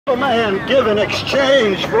A man give in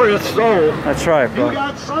exchange for his soul. That's right, bro. You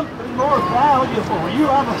got something more valuable. You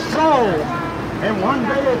have a soul. And one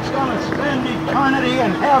day it's going to spend eternity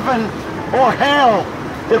in heaven or hell,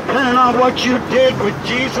 depending on what you did with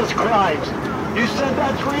Jesus Christ. You said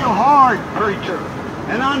that's real hard, preacher.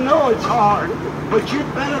 And I know it's hard, but you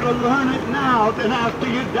better to learn it now than after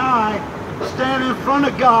you die. Stand in front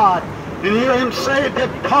of God and hear him say,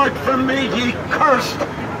 "Depart from me, ye cursed,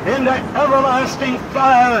 into everlasting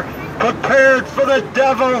fire, prepared for the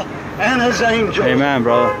devil and his angels." Amen,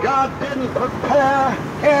 brother. God didn't prepare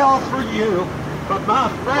hell for you, but my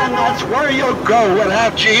friend, that's where you'll go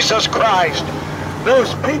without Jesus Christ.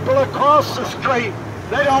 Those people across the street,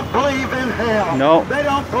 they don't believe in hell. No. They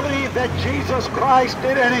don't believe that Jesus Christ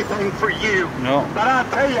did anything for you. No. But I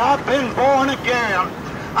tell you, I've been born again.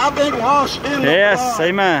 I've been washed in the Yes, blood.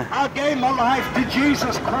 amen. I gave my life to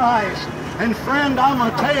Jesus Christ. And friend, I'm going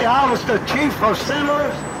to tell you, I was the chief of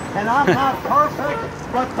sinners, and I'm not perfect,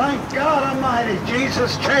 but thank God Almighty,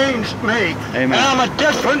 Jesus changed me. Amen. And I'm a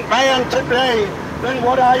different man today than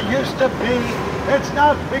what I used to be. It's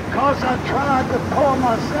not because I tried to pull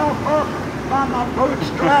myself up by my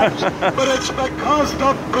bootstraps, but it's because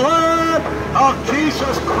the blood of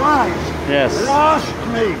Jesus Christ washed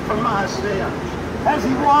me from my sins. Has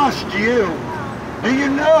he washed you? Do you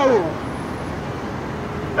know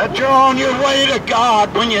that you're on your way to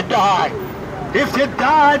God when you die? If you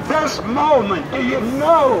died this moment, do you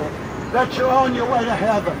know that you're on your way to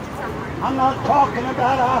heaven? I'm not talking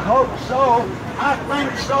about I hope so, I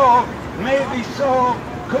think so, maybe so,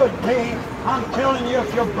 could be. I'm telling you,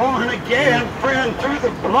 if you're born again, friend, through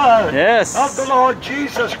the blood of the Lord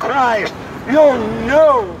Jesus Christ, you'll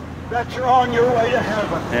know that you're on your way to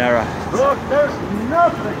heaven. Yeah, right. Look, there's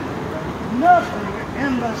nothing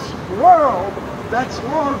in this world that's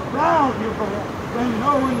more valuable than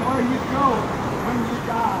knowing where you go when you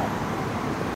die.